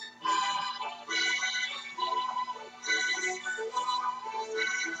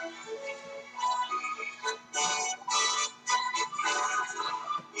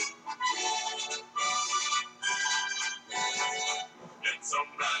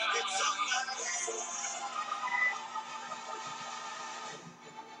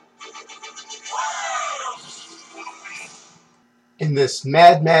In this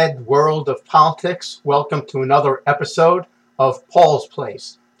mad world of politics, welcome to another episode of Paul's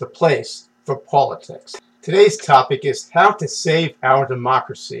Place, the place for politics. Today's topic is how to save our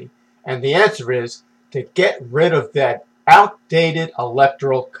democracy, and the answer is to get rid of that outdated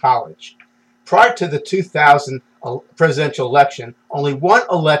electoral college. Prior to the 2000 presidential election, only one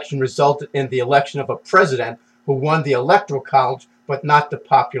election resulted in the election of a president who won the electoral college but not the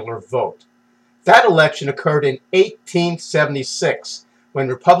popular vote. That election occurred in 1876 when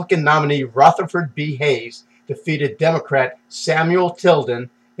Republican nominee Rutherford B. Hayes defeated Democrat Samuel Tilden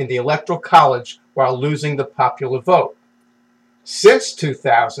in the Electoral College while losing the popular vote. Since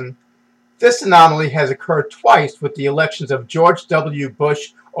 2000, this anomaly has occurred twice with the elections of George W.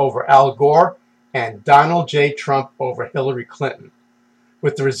 Bush over Al Gore and Donald J. Trump over Hillary Clinton.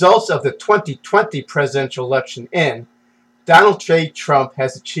 With the results of the 2020 presidential election in, Donald J. Trump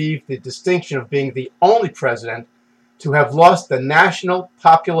has achieved the distinction of being the only president to have lost the national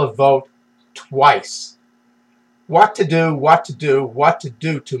popular vote twice. What to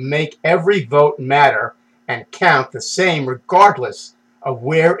do to make every vote matter and count the same regardless of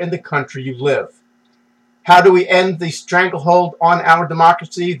where in the country you live. How do we end the stranglehold on our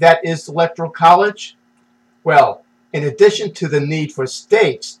democracy that is the Electoral College? Well, in addition to the need for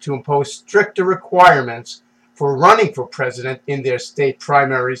states to impose stricter requirements for running for president in their state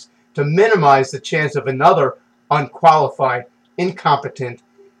primaries to minimize the chance of another unqualified, incompetent,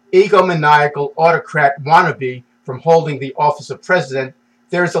 egomaniacal autocrat wannabe from holding the office of president,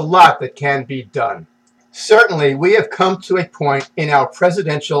 there's a lot that can be done. Certainly, we have come to a point in our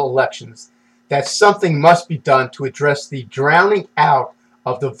presidential elections that something must be done to address the drowning out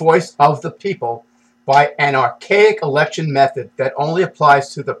of the voice of the people by an archaic election method that only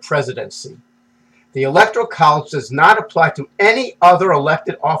applies to the presidency. The Electoral College does not apply to any other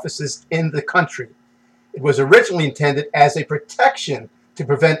elected offices in the country. It was originally intended as a protection to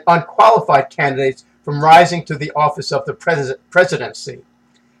prevent unqualified candidates from rising to the office of the presidency.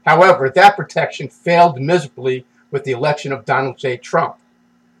 However, that protection failed miserably with the election of Donald J. Trump.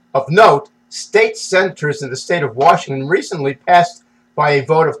 Of note, state senators in the state of Washington recently passed by a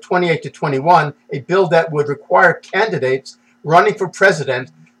vote of 28 to 21 a bill that would require candidates running for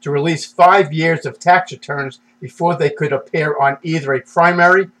president to release 5 years of tax returns before they could appear on either a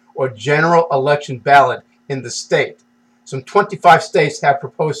primary or general election ballot in the state. Some 25 states have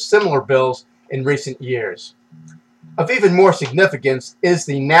proposed similar bills in recent years. Of even more significance is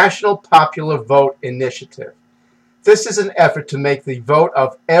the National Popular Vote Initiative. This is an effort to make the vote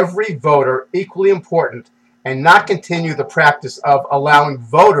of every voter equally important and not continue the practice of allowing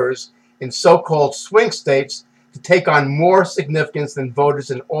voters in so-called swing states to take on more significance than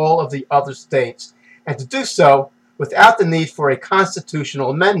voters in all of the other states, and to do so without the need for a constitutional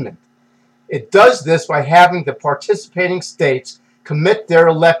amendment. It does this by having the participating states commit their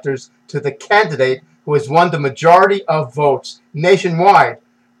electors to the candidate who has won the majority of votes nationwide,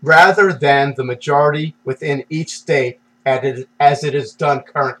 rather than the majority within each state as it is done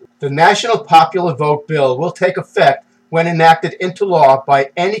currently. The National Popular Vote Bill will take effect when enacted into law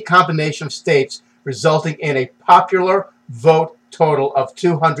by any combination of states, resulting in a popular vote total of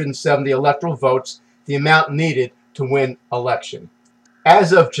 270 electoral votes, the amount needed to win election.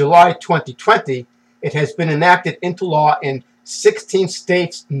 As of July 2020, it has been enacted into law in 16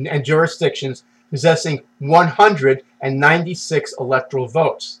 states and jurisdictions possessing 196 electoral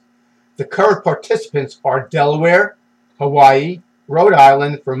votes. The current participants are Delaware, Hawaii, Rhode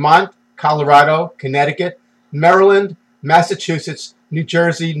Island, Vermont, Colorado, Connecticut, Maryland, Massachusetts, New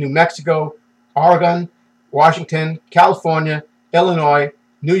Jersey, New Mexico, Oregon, Washington, California, Illinois,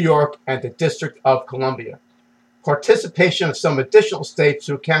 New York, and the District of Columbia. Participation of some additional states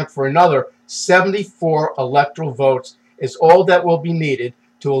to account for another 74 electoral votes is all that will be needed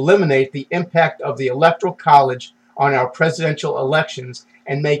to eliminate the impact of the Electoral College on our presidential elections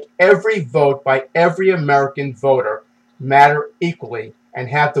and make every vote by every American voter matter equally and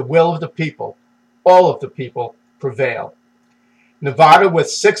have the will of the people, all of the people, prevail. Nevada, with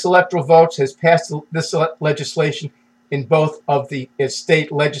 6 electoral votes, has passed this legislation in both of its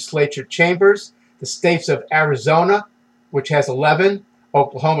state legislature chambers. The states of Arizona, which has 11,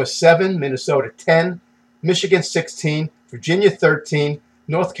 Oklahoma 7, Minnesota 10, Michigan 16, Virginia 13,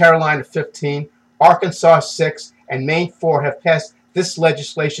 North Carolina 15, Arkansas 6, and Maine 4 have passed this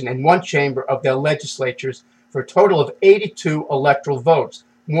legislation in one chamber of their legislatures for a total of 82 electoral votes,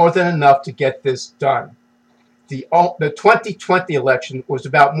 more than enough to get this done. The 2020 election was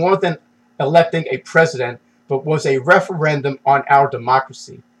about more than electing a president, but was a referendum on our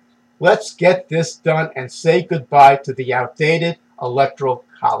democracy. Let's get this done and say goodbye to the outdated Electoral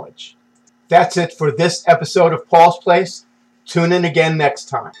College. That's it for this episode of Paul's Place. Tune in again next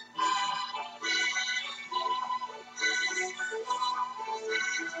time.